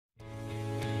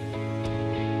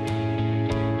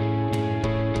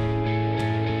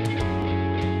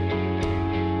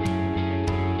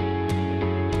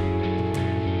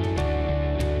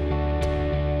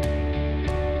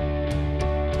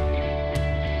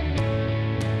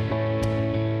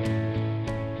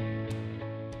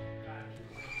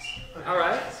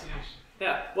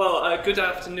Good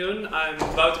afternoon. I'm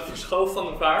Wouter Verschoof van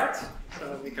der Vaart,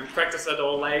 so we can practice that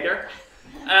all later.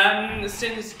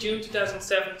 Since June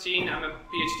 2017, I'm a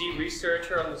PhD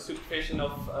researcher on the supervision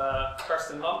of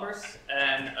Karsten Lambers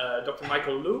and Dr.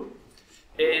 Michael Liu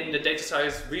in the data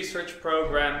science research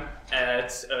program at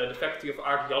the Faculty of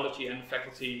Archaeology and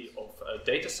Faculty of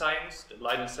Data Science, the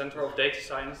Leiden Center of Data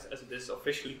Science, as it is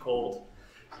officially called,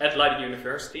 at Leiden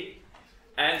University.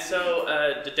 And so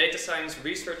the data science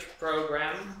research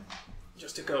program,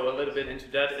 just to go a little bit into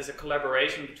that, is a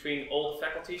collaboration between all the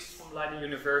faculties from Leiden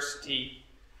University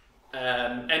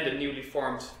and the newly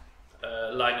formed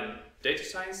Leiden Data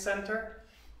Science Center.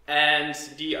 And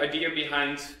the idea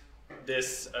behind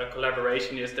this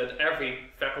collaboration is that every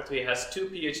faculty has 2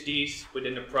 PhDs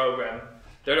within the program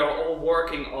that are all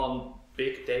working on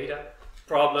big data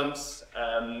problems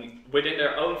within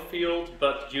their own field,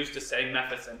 but use the same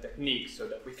methods and techniques so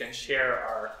that we can share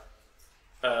our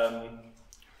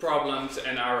problems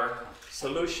and our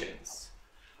solutions.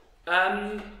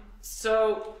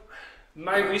 So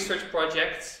my research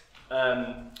project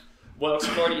will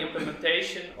explore the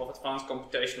implementation of advanced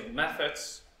computational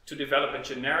methods to develop a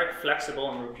generic, flexible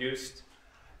and robust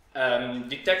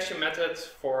detection method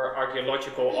for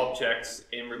archaeological objects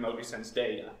in remotely sensed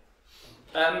data.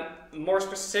 More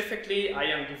specifically, I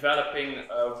am developing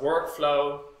a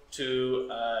workflow to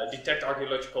detect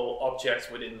archaeological objects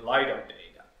within LiDAR data.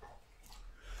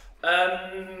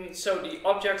 So the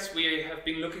objects we have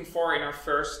been looking for in our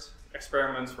first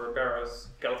experiments were barrows,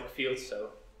 Celtic fields,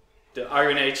 so the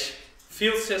Iron Age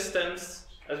field systems,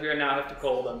 as we now have to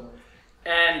call them,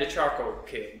 and the charcoal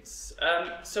kilns.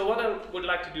 So what I would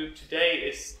like to do today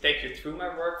is take you through my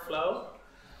workflow.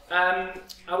 I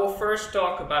will first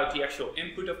talk about the actual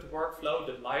input of the workflow,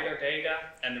 the LiDAR data,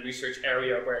 and the research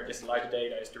area where this LiDAR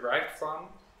data is derived from.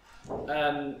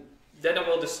 Then I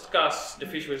will discuss the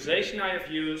visualization I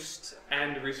have used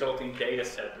and the resulting data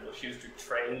set that was used to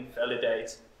train,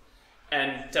 validate,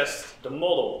 and test the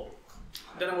model.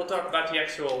 Then I will talk about the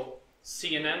actual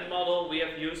CNN model we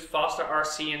have used, faster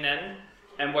RCNN,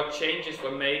 and what changes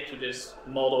were made to this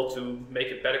model to make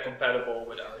it better compatible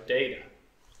with our data.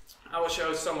 I will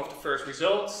show some of the first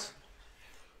results,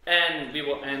 and we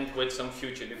will end with some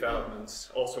future developments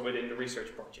also within the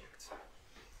research project.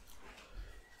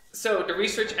 So the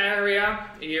research area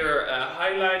here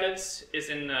highlighted is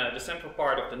in the central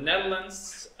part of the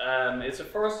Netherlands. It's a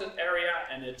forested area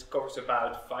and it covers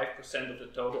about 5% of the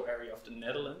total area of the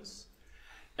Netherlands.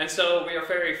 And so we are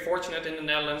very fortunate in the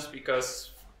Netherlands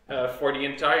because for the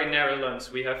entire Netherlands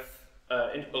we have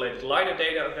interpolated LiDAR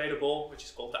data available, which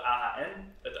is called the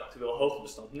AHN, het actueel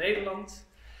hoogtebestand Nederland.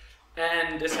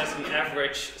 And this has an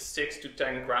average 6 to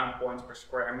 10 ground points per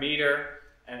square meter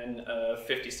and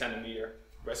 50 centimeter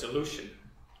resolution.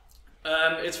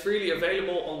 It's freely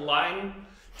available online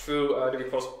through the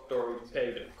repository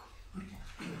PayDoc.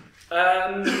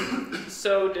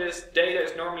 So this data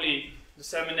is normally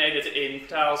disseminated in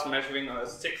tiles measuring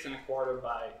 6¼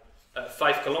 by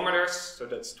 5 kilometers, so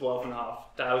that's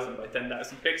 12,500 by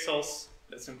 10,000 pixels.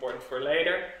 That's important for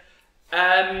later.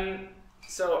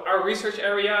 So our research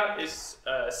area is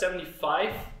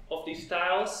 75 of these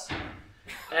tiles,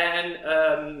 and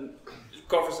it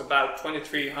covers about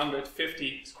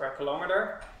 2,350 square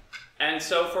kilometer. And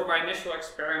so for my initial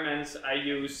experiments, I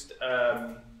used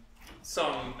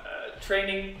some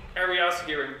training areas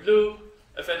here in blue,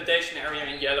 a validation area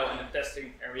in yellow, and a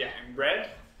testing area in red.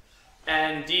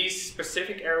 And these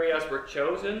specific areas were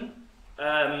chosen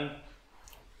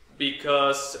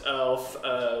because of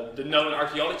the known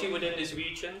archaeology within these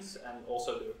regions and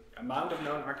also the amount of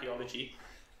known archaeology,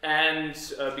 and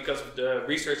because of the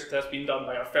research that has been done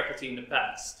by our faculty in the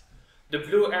past. The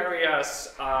blue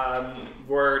areas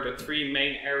were the 3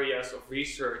 main areas of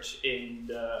research in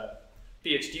the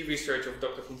PhD research of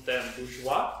Dr.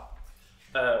 Fontaine-Bourgeois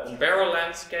on barrow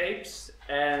landscapes,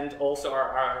 and also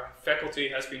our faculty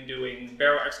has been doing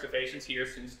barrow excavations here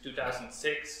since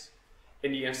 2006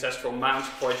 in the Ancestral Mounds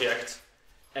project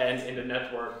and in the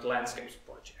Networked Landscapes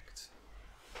project.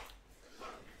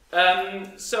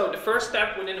 So the first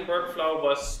step within the workflow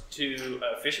was to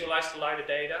visualize the LiDAR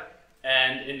data,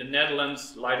 and in the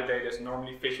Netherlands LiDAR data is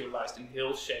normally visualized in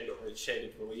hill shade or in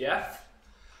shaded relief.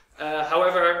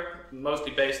 However,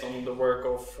 mostly based on the work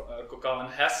of Kokal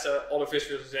and Hesse, other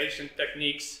visualization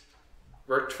techniques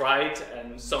were tried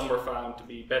and some were found to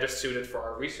be better suited for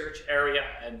our research area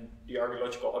and the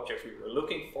archaeological objects we were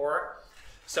looking for.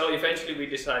 So eventually we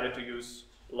decided to use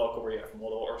local relief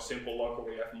model or simple local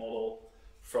relief model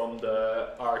from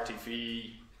the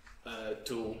RTV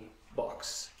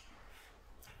toolbox.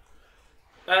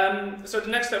 So the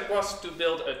next step was to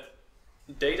build a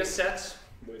data set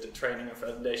with the training and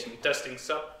validation and testing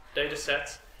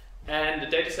sub-dataset. And the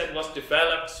dataset was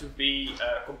developed to be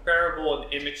comparable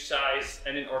in image size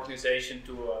and in organization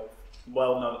to a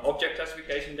well-known object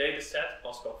classification dataset,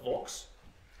 Pascal-Vox.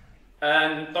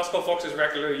 And Pascal-Vox is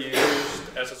regularly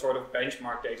used as a sort of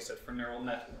benchmark dataset for neural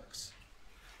networks.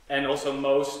 And also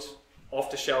most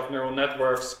off-the-shelf neural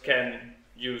networks can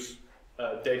use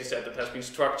a dataset that has been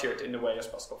structured in the way as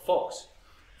Pascal-Vox.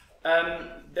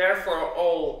 Therefore,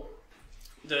 all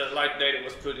the light data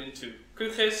was put into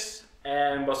QGIS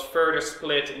and was further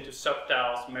split into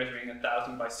subtiles measuring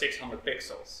 1000 by 600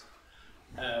 pixels.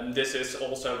 This is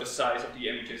also the size of the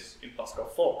images in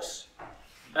Pascal-Vox.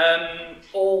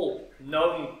 All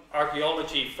known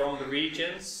archaeology from the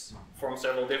regions, from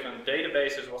several different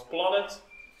databases, was plotted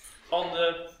on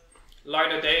the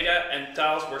LiDAR data, and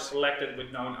tiles were selected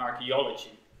with known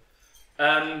archaeology.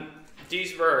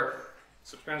 These were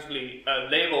subsequently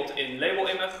labeled in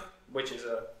LabelImage, which is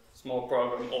a small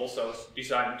program also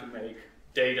designed to make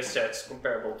data sets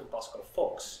comparable to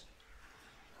Pascal-Vox.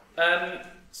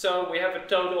 So we have a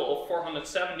total of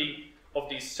 470 of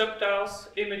these subtiles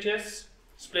images,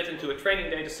 split into a training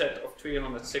data set of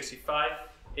 365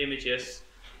 images,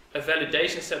 a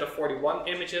validation set of 41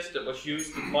 images that was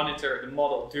used to monitor the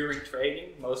model during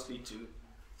training, mostly to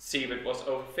see if it was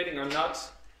overfitting or not,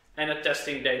 and a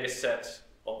testing data set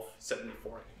of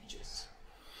 74 images.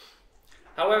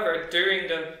 However, during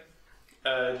the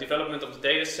development of the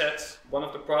data set, one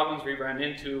of the problems we ran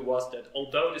into was that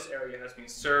although this area has been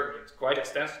surveyed quite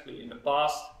extensively in the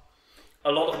past,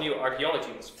 a lot of new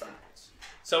archaeology was found.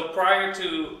 So prior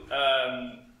to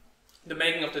the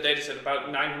making of the dataset,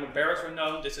 about 900 barrows were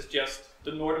known. This is just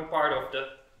the northern part of the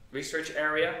research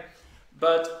area.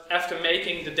 But after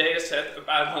making the dataset,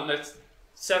 about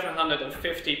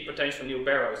 750 potential new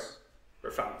barrows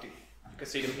were found. You can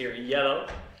see them here in yellow.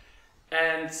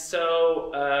 And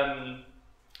so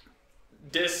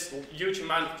this huge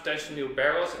amount of potential new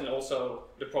barrows, and also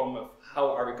the problem of how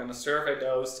are we going to survey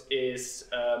those, is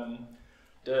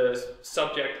the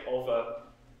subject of a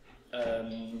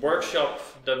workshop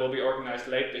that will be organized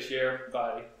late this year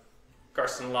by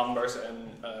Karsten Lambers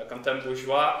and Quentin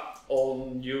Bourgeois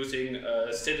on using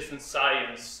citizen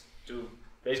science to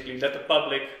basically let the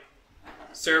public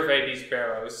survey these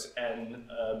barrows and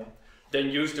then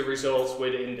use the results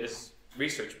within this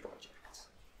research project.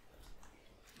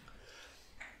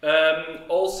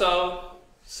 Also,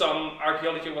 some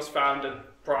archaeology was found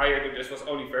that prior to this was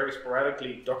only very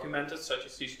sporadically documented, such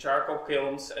as these charcoal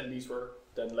kilns, and these were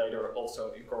then later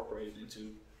also incorporated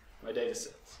into my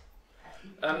dataset.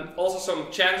 Also some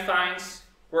chance finds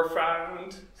were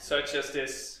found, such as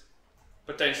this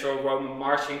potential Roman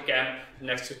marching camp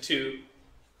next to two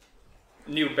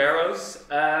new barrows.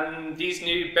 These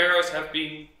new barrows have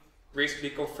been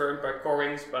recently confirmed by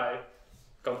corings by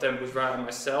Quentin Bourgeois and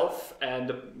myself, and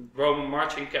the Roman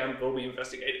marching camp will be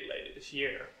investigated later this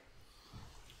year.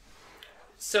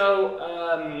 So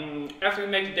after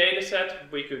we make the dataset,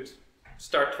 we could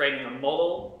start training a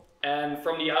model, and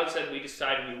from the outset we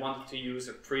decided we wanted to use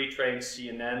a pre-trained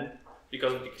CNN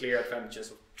because of the clear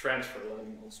advantages of transfer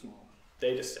learning on small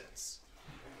datasets.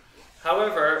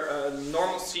 However,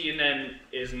 normal CNN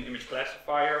is an image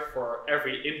classifier. For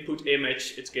every input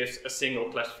image, it gives a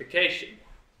single classification.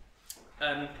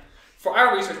 For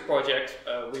our research project,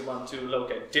 we want to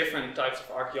locate different types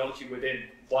of archaeology within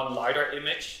one LiDAR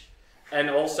image, and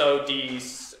also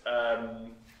these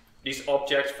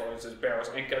objects, for instance barrows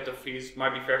and cataphiles,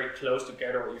 might be very close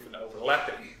together or even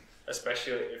overlapping,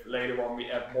 especially if later on we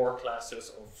add more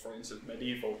classes of, for instance,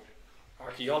 medieval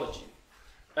archaeology.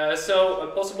 So a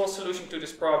possible solution to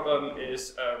this problem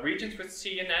is regions with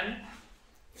CNN,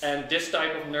 and this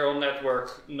type of neural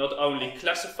network not only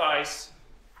classifies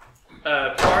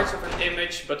parts of an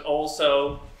image, but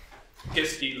also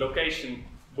gives the location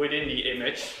within the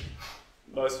image,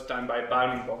 most of the time by a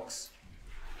bounding box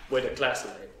with a class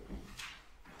label.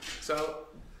 So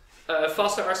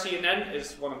faster RCNN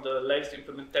is one of the latest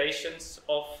implementations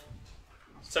of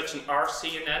such an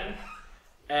RCNN,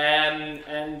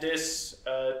 and this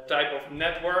type of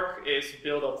network is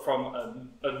built up from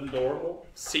a normal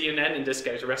CNN, in this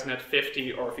case ResNet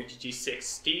 50 or VGG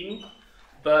 16,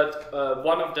 but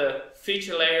one of the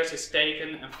feature layers is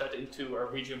taken and fed into a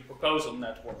region proposal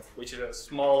network, which is a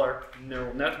smaller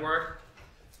neural network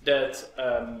that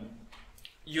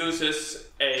uses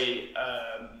a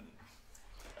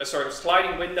sort of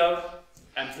sliding window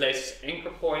and places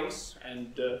anchor points,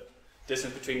 and the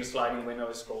distance between the sliding window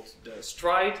is called the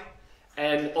stride.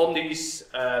 And on these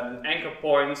anchor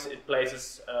points, it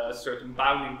places certain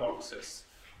bounding boxes,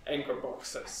 anchor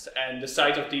boxes, and the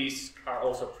size of these are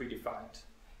also predefined.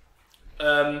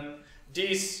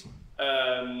 These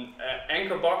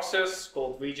anchor boxes,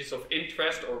 called regions of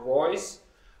interest or ROIs,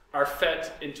 are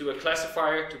fed into a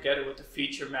classifier together with the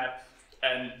feature map,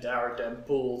 and they are then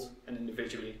pooled and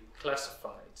individually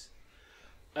classified.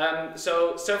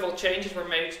 So several changes were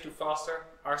made to faster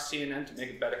RCNN to make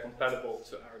it better compatible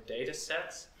to our data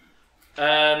set.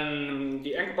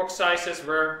 The anchor box sizes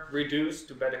were reduced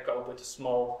to better cope with the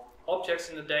small objects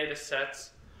in the data set.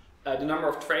 The number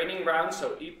of training rounds,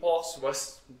 so epochs,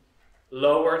 was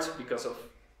lowered because of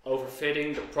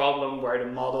overfitting, the problem where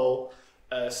the model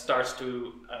starts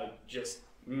to just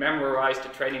memorize the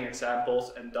training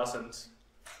examples and doesn't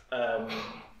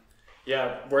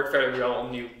work very well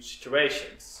on new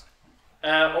situations.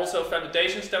 Also, a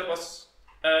validation step was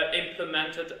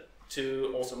implemented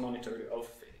to also monitor the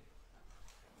overfitting.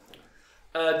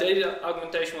 Data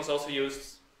augmentation was also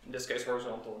used, in this case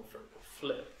horizontal and vertical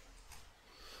flip.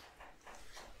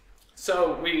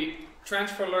 So we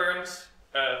transfer learned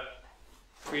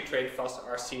pre-trained faster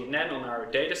RCNN on our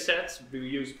datasets. We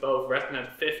used both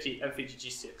ResNet 50 and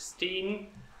VGG16,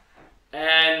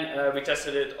 and we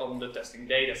tested it on the testing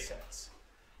datasets.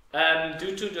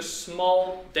 Due to the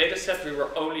small dataset, we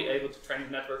were only able to train the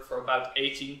network for about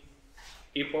 80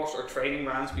 epochs or training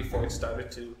rounds before it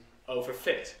started to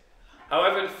overfit.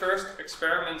 However, the first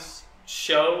experiments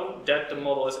show that the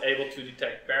model is able to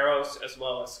detect barrows as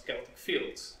well as Celtic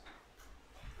fields.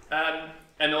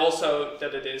 And also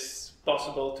that it is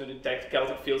possible to detect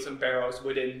Celtic fields and barrows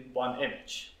within one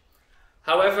image.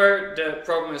 However, the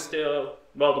problem is still,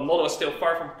 well, the model is still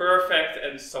far from perfect,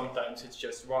 and sometimes it's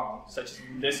just wrong, such as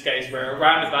in this case where a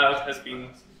roundabout has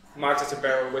been marked as a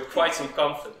barrow with quite some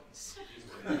confidence.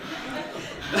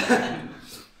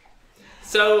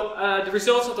 So the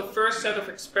results of the first set of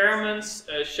experiments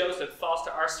shows that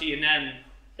faster RCNN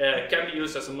can be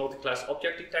used as a multi-class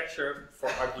object detector for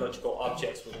archaeological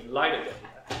objects within LiDAR data.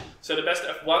 So the best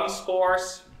F1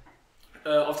 scores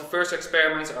of the first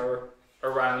experiments are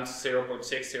around 0.6,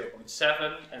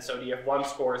 0.7, and so the F1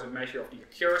 score is a measure of the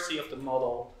accuracy of the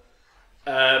model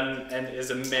and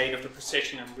is a main of the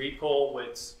precision and recall,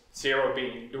 with 0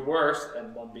 being the worst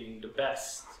and 1 being the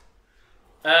best.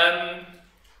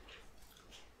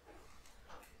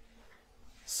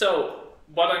 So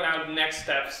what are now the next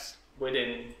steps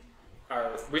within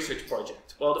our research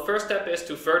project? Well, the first step is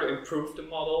to further improve the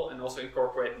model and also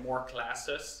incorporate more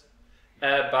classes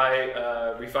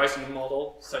by revising the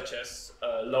model, such as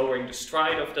lowering the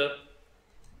stride of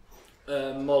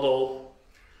the model,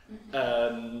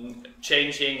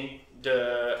 changing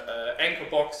the anchor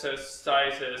boxes,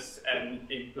 sizes,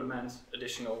 and implement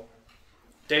additional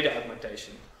data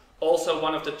augmentation. Also,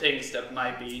 one of the things that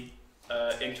might be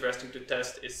interesting to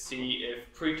test is see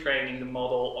if pre-training the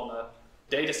model on a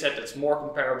data set that's more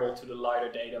comparable to the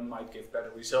LiDAR data might give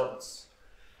better results.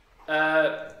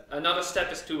 Another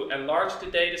step is to enlarge the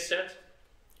data set,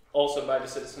 also by the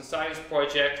citizen science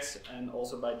project and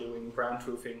also by doing ground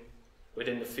truthing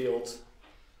within the field,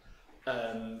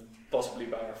 possibly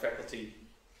by our faculty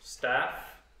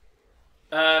staff.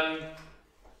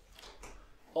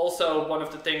 Also, one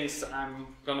of the things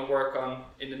I'm going to work on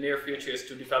in the near future is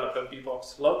to develop a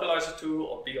bbox localizer tool,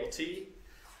 or BLT.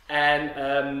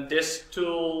 And this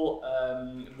tool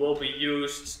will be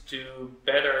used to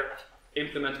better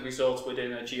implement results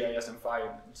within a GIS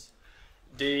environment.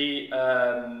 The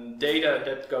data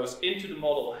that goes into the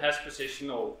model has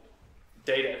positional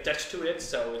data attached to it,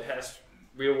 so it has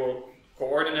real-world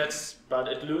coordinates, but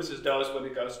it loses those when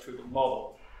it goes through the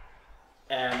model.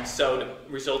 And so the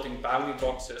resulting bounding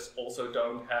boxes also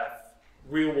don't have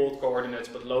real-world coordinates,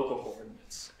 but local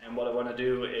coordinates. And what I want to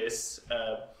do is,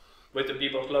 with the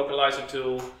bbox localizer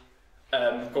tool,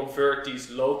 convert these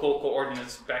local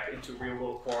coordinates back into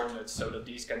real-world coordinates so that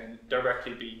these can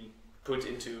directly be put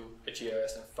into a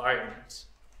GIS environment.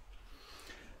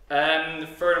 And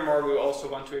furthermore, we also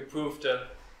want to improve the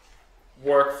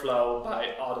workflow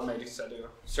by automating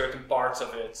certain parts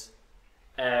of it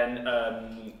and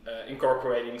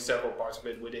incorporating several parts of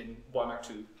it within 1 or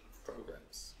 2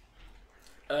 programs.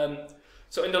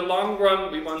 So in the long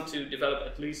run, we want to develop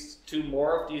at least 2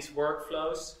 more of these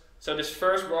workflows. So this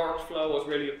first workflow was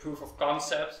really a proof of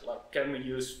concept, like can we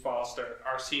use faster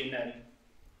RCNN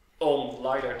on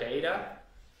LiDAR data.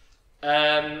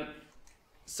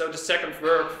 So the second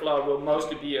workflow will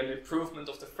mostly be an improvement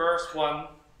of the first one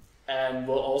and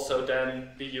will also then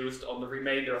be used on the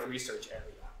remainder of the research area.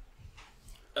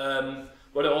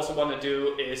 What I also want to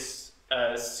do is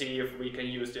see if we can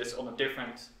use this on a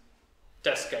different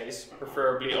test case,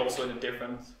 preferably also in a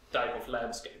different type of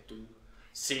landscape, to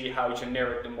see how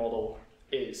generic the model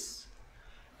is.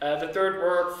 The third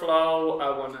workflow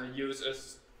I want to use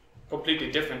is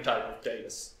completely different type of data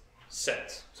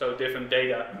set. So different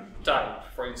data type,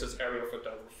 for instance, aerial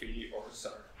photography or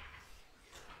SAR.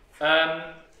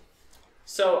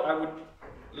 So I would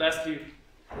lastly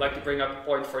like to bring up a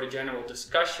point for the general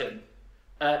discussion.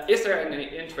 Is there any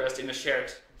interest in a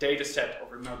shared data set of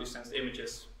remotely sensed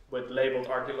images with labeled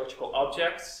archaeological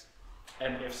objects?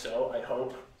 And if so, I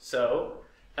hope so.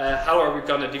 How are we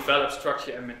going to develop,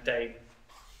 structure, and maintain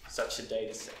such a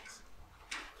data set?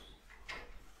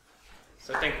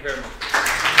 So thank you very much.